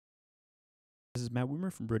This is Matt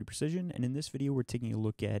Wimmer from Brody Precision, and in this video we're taking a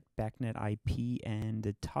look at Bacnet IP and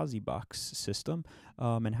the Tosibox system,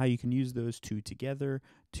 and how you can use those two together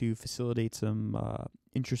to facilitate some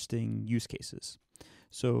interesting use cases.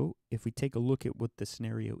 So if we take a look at what the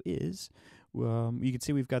scenario is, you can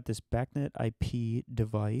see we've got this Bacnet IP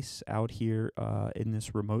device out here in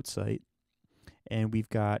this remote site, and we've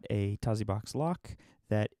got a Tosibox lock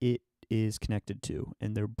that it is connected to,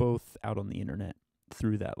 and they're both out on the internet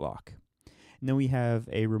through that lock. And then we have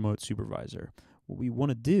a remote supervisor. What we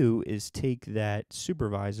want to do is take that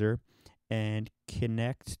supervisor and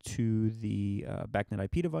connect to the Bacnet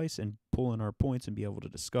IP device and pull in our points and be able to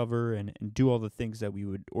discover and do all the things that we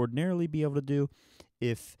would ordinarily be able to do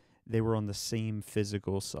if they were on the same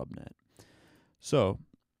physical subnet. So,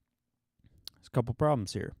 there's a couple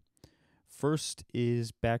problems here. First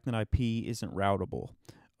is Bacnet IP isn't routable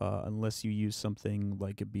unless you use something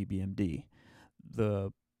like a BBMD.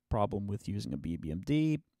 The problem with using a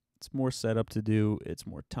BBMD, it's more setup to do, it's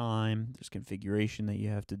more time, there's configuration that you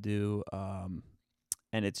have to do,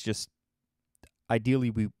 and it's just,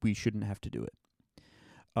 ideally we shouldn't have to do it.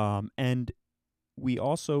 And we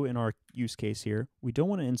also, in our use case here, we don't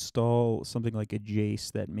want to install something like a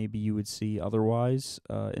Jace that maybe you would see otherwise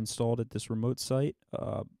installed at this remote site.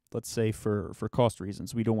 Let's say for cost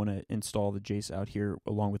reasons, we don't want to install the Jace out here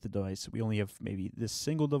along with the device. We only have maybe this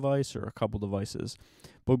single device or a couple devices,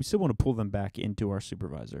 but we still want to pull them back into our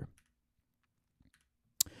supervisor.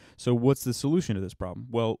 So what's the solution to this problem?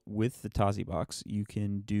 Well, with the Tosibox, you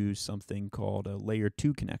can do something called a layer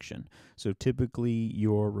 2 connection. So typically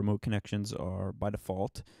your remote connections are by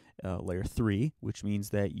default layer 3, which means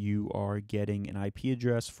that you are getting an IP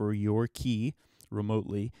address for your key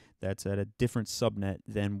remotely that's at a different subnet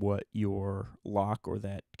than what your lock or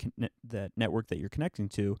that network that you're connecting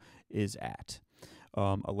to is at.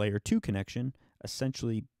 A layer 2 connection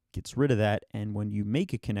essentially gets rid of that, and when you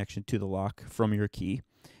make a connection to the lock from your key,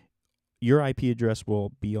 your IP address will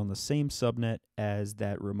be on the same subnet as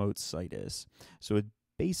that remote site is. So it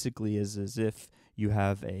basically is as if you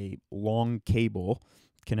have a long cable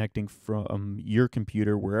connecting from your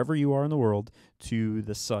computer, wherever you are in the world, to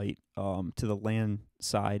the site, to the LAN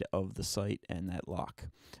side of the site and that lock.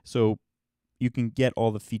 So you can get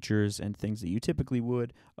all the features and things that you typically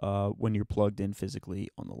would when you're plugged in physically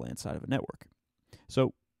on the LAN side of a network.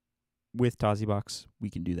 So with Tosibox,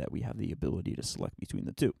 we can do that. We have the ability to select between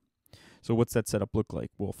the two. So what's that setup look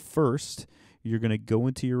like? Well, first, you're going to go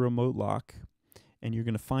into your remote lock, and you're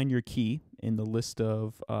going to find your key in the list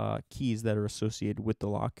of keys that are associated with the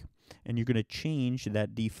lock, and you're going to change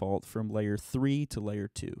that default from layer 3 to layer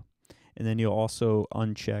 2. And then you'll also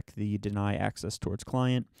uncheck the deny access towards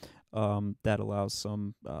client. That allows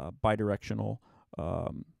some bidirectional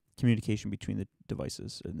communication between the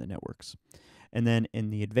devices and the networks. And then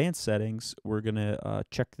in the advanced settings, we're going to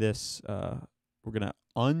check this. We're going to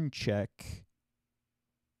uncheck.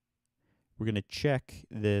 We're going to check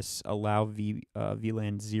this allow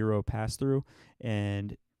VLAN 0 pass-through,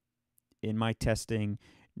 and in my testing,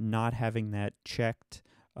 not having that checked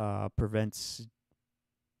prevents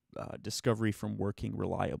discovery from working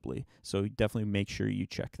reliably. So definitely make sure you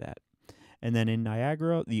check that. And then in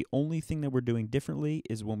Niagara, the only thing that we're doing differently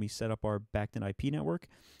is when we set up our Bacnet IP network,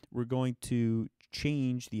 we're going to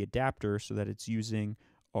change the adapter so that it's using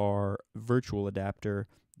our virtual adapter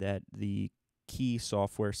that the key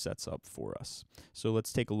software sets up for us. So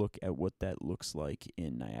let's take a look at what that looks like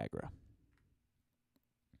in Niagara.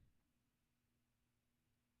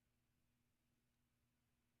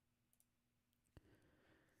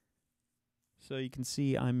 So you can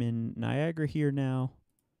see I'm in Niagara here now,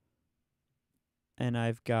 and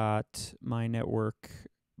I've got my network,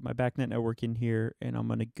 my Bacnet network in here, and I'm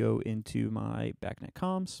going to go into my Bacnet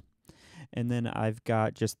comms. And then I've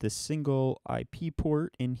got just this single IP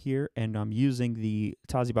port in here, and I'm using the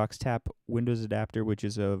Tosibox Tap Windows adapter, which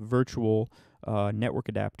is a virtual network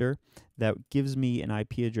adapter that gives me an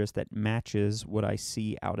IP address that matches what I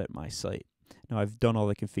see out at my site. Now, I've done all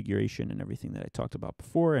the configuration and everything that I talked about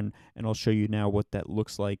before, and I'll show you now what that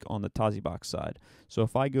looks like on the Tosibox side. So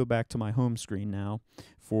if I go back to my home screen now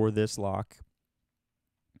for this lock,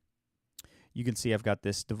 you can see I've got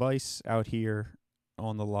this device out here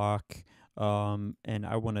on the lock, and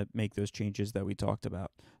I want to make those changes that we talked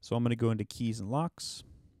about. So I'm going to go into keys and locks,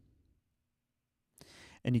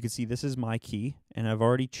 and you can see this is my key, and I've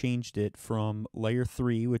already changed it from layer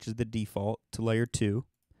 3, which is the default, to layer 2,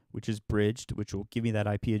 which is bridged, which will give me that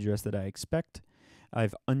IP address that I expect.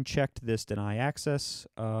 I've unchecked this deny access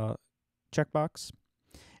checkbox,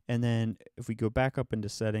 and then if we go back up into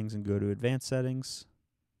settings and go to advanced settings,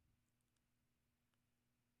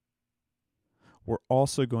 we're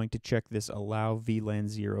also going to check this allow VLAN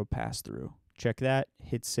 0 pass-through. Check that,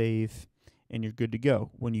 hit save, and you're good to go.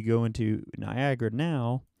 When you go into Niagara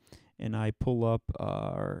now, and I pull up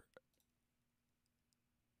our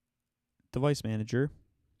device manager,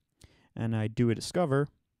 and I do a discover,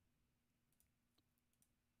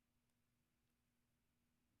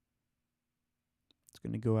 it's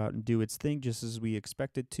going to go out and do its thing just as we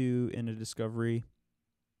expect it to in a discovery.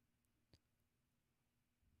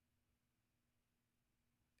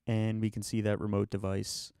 And we can see that remote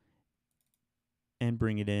device and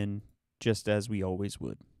bring it in just as we always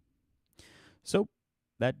would. So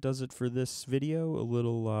that does it for this video. A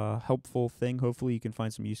little helpful thing. Hopefully you can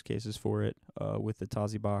find some use cases for it with the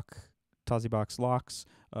Tosibox locks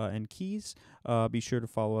and keys. Be sure to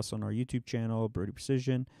follow us on our YouTube channel, Brody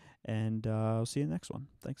Precision, and I'll see you in the next one.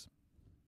 Thanks.